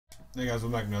Hey guys,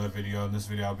 welcome back to another video. In this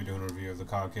video I'll be doing a review of the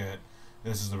Couquette.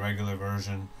 This is the regular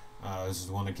version. This is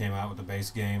the one that came out with the base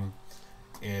game.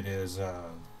 It is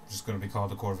just going to be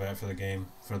called the Corvette for the game,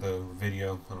 for the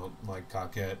video. I don't like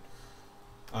Couquette.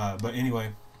 But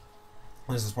anyway,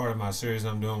 this is part of my series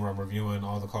I'm doing where I'm reviewing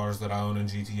all the cars that I own in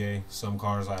GTA. Some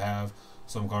cars I have,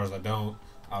 some cars I don't.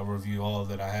 I'll review all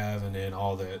that I have, and then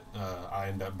all that I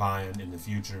end up buying in the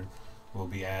future will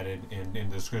be added. In the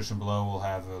description below we'll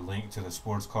have a link to the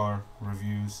sports car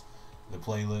reviews, the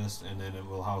playlist, and then it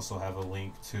will also have a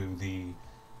link to the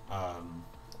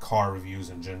car reviews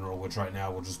in general, which right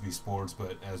now will just be sports,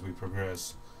 but as we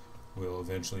progress we'll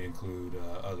eventually include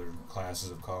other classes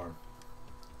of car.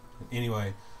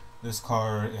 Anyway, this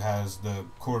car has, the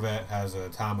Corvette has a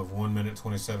time of 1 minute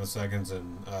 27 seconds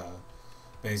and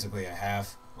basically a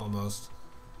half almost.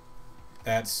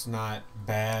 That's not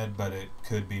bad, but it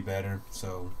could be better.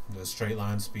 So the straight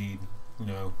line speed, you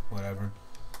know, whatever.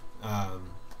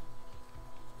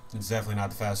 It's definitely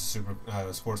not the fastest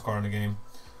sports car in the game.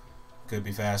 Could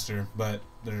be faster, but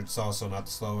it's also not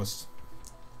the slowest.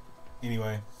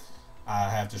 Anyway, I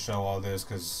have to show all this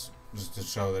because just to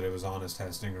show that it was honest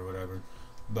testing or whatever.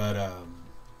 But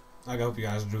I hope you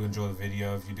guys do enjoy the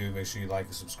video. If you do, make sure you like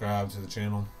and subscribe to the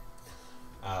channel.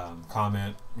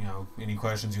 Comment, you know, any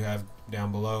questions you have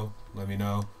down below, let me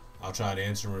know. I'll try to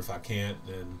answer them. If I can't,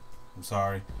 then I'm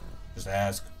sorry, just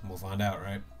ask and we'll find out,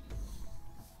 right?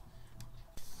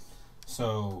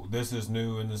 So this is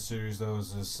new in this series though,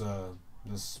 is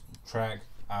this track.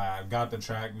 I got the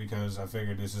track because I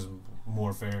figured this is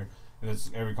more fair.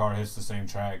 If every car hits the same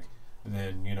track,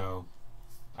 then, you know,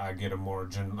 I get a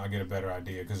better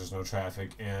idea because there's no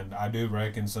traffic. And I do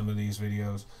wreck in some of these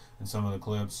videos and some of the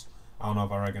clips. I don't know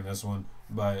if I wreck in this one,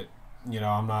 but you know,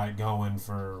 I'm not going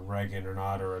for wrecking or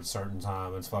not or at a certain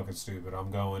time. It's fucking stupid.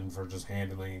 I'm going for just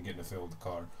handling and getting a feel with the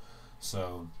car.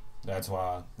 So that's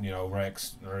why, you know,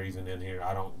 wrecks are even in here.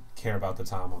 I don't care about the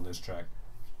time on this track.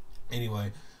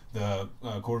 Anyway, the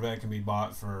Corvette can be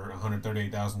bought for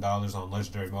 $138,000 on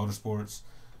Legendary Motorsports.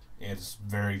 It's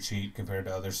very cheap compared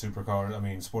to other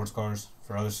sports cars.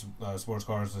 For other sports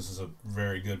cars, this is a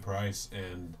very good price,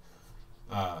 and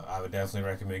I would definitely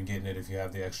recommend getting it if you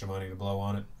have the extra money to blow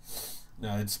on it.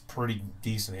 It's pretty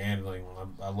decent handling.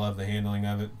 I love the handling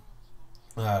of it.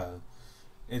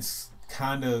 It's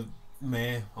kind of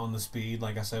meh on the speed.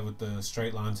 Like I said with the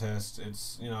straight line test,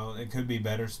 it's, you know, it could be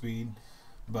better speed,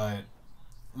 but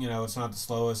you know, it's not the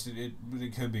slowest. It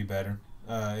could be better.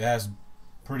 It has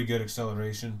pretty good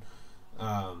acceleration.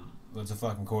 It's a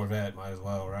fucking Corvette, might as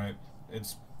well, right?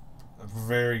 It's a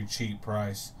very cheap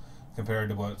price compared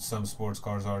to what some sports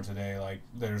cars are today. Like,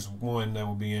 there's one that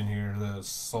will be in here, the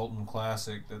Sultan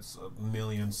Classic, that's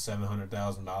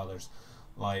 $1,700,000.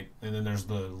 Like, and then there's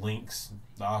the Lynx,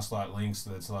 the Ocelot Lynx,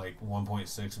 that's like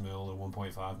 1.6 mil or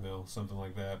 1.5 mil, something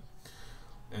like that.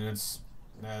 And it's,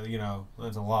 you know,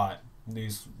 that's a lot.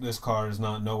 This car is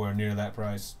not nowhere near that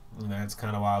price, and that's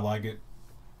kind of why I like it.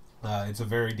 It's a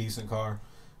very decent car.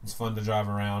 It's fun to drive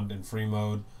around in free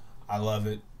mode. I love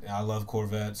it. I love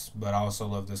Corvettes, but I also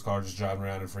love this car just driving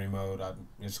around in free mode.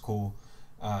 It's cool.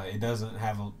 It doesn't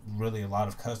have really a lot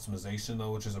of customization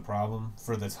though, which is a problem.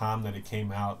 For the time that it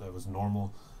came out, that was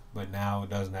normal, but now it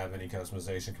doesn't have any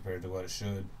customization compared to what it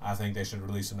should. I think they should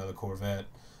release another Corvette,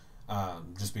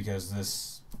 just because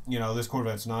this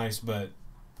Corvette's nice, but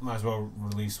might as well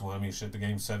release one. I mean, shit, the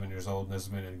game's 7 years old, and this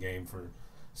has been in the game for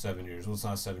 7 years. Well, it's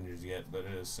not 7 years yet, but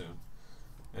it is soon.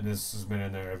 And this has been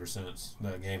in there ever since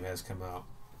the game has come out.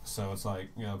 So it's like,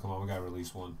 you know, come on, we gotta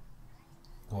release one.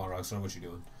 Come on, Rockstar, what you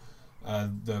doing?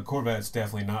 The Corvette's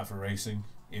definitely not for racing.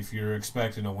 If you're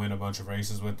expecting to win a bunch of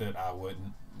races with it, I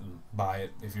wouldn't buy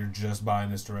it. If you're just buying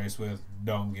this to race with,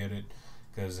 don't get it,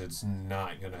 because it's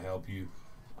not gonna help you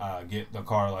get the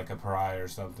car like a Pariah or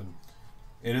something.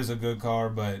 It is a good car,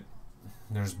 but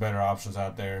there's better options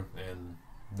out there, and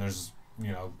there's,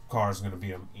 you know, cars gonna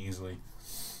beat them easily.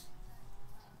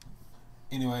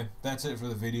 Anyway, that's it for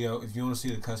the video. If you want to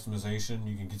see the customization,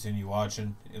 you can continue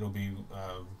watching. It'll be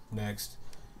next.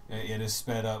 It is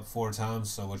sped up 4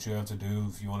 times, so what you have to do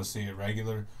if you want to see it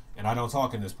regular, and I don't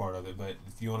talk in this part of it, but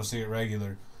if you want to see it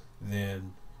regular,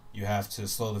 then you have to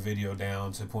slow the video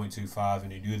down to 0.25,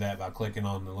 and you do that by clicking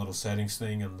on the little settings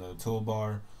thing in the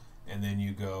toolbar, and then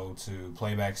you go to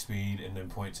playback speed and then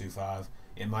 0.25.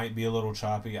 It might be a little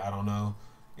choppy, I don't know.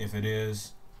 If it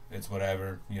is, it's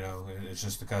whatever, you know, it's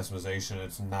just the customization.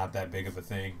 It's not that big of a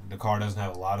thing. The car doesn't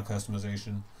have a lot of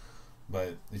customization,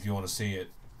 but if you want to see it,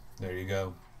 there you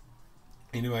go.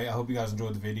 Anyway, I hope you guys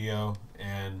enjoyed the video,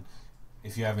 and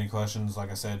if you have any questions,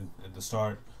 like I said at the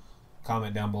start,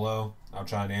 comment down below. I'll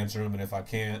try and answer them, and if I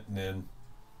can't, then,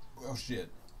 well,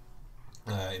 shit.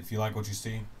 If you like what you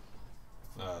see,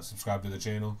 subscribe to the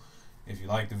channel. If you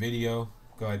like the video,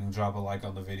 go ahead and drop a like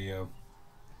on the video.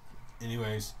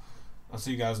 Anyways, I'll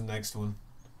see you guys in the next one.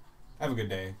 Have a good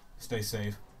day. Stay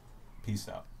safe. Peace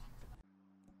out.